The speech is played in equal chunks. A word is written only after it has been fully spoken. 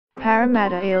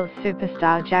Parramatta Eels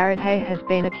superstar Jarryd Hayne has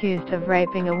been accused of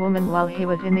raping a woman while he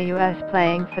was in the US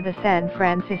playing for the San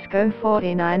Francisco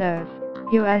 49ers,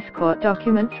 US court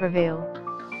documents reveal.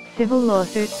 Civil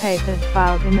lawsuit papers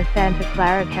filed in the Santa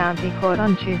Clara County Court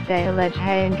on Tuesday allege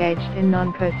Hayne engaged in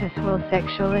non-consensual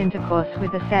sexual intercourse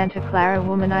with a Santa Clara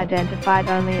woman identified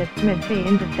only as Smithy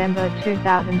in December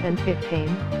 2015.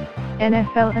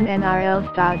 NFL and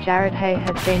NRL star Jarryd Hayne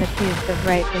has been accused of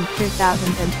rape in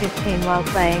 2015 while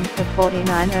playing for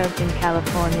 49ers in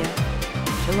California.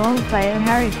 Geelong player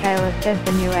Harry Taylor says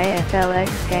the new AFLX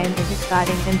game is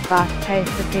exciting and fast-paced,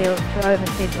 appeals to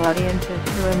overseas audiences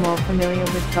who are more familiar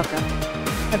with soccer.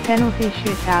 A penalty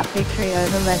shootout victory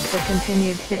over Leicester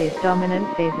continued City's dominant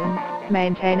season,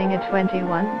 maintaining a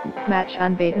 21-match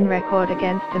unbeaten record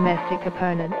against domestic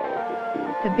opponents.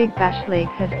 The Big Bash League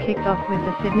has kicked off with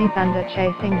the Sydney Thunder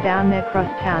chasing down their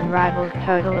crosstown rivals'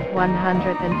 total of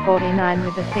 149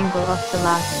 with a single off the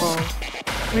last ball.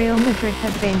 Real Madrid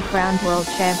have been crowned world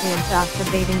champions after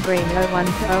beating Grêmio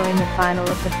 1-0 in the final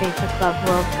of the FIFA Club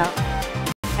World Cup.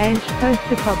 Ange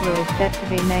Postecoglou is set to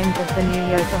be named as the new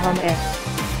Yokohama F.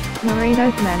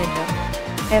 Marino's manager.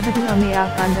 Everton on the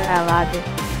up under Al-Ardis,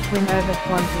 win over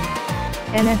Swansea.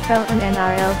 NFL and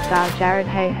NRL star Jarryd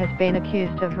Hayne has been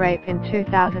accused of rape in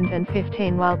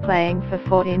 2015 while playing for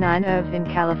 49ers in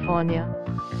California.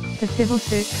 The civil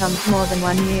suit comes more than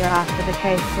 1 year after the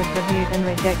case was reviewed and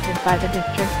rejected by the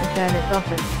district attorney's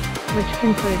office, which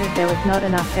concluded there was not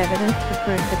enough evidence to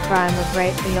prove the crime of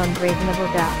rape beyond reasonable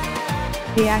doubt.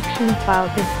 The actions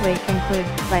filed this week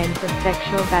includes claims of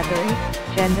sexual battery,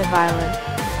 gender violence,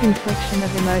 infliction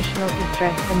of emotional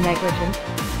distress and negligence.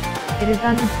 It is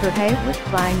understood Hayne was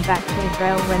flying back to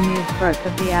Israel when news broke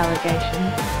of the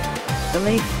allegations. The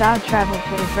league star travelled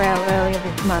to Israel earlier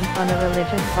this month on a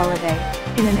religious holiday,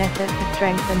 in an effort to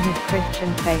strengthen his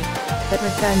Christian faith, but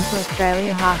returned to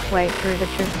Australia halfway through the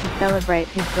trip to celebrate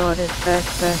his daughter's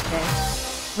first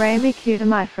birthday. Rami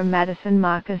Kutamai from Madison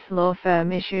Marcus Law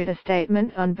Firm issued a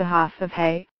statement on behalf of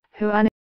Hayne, who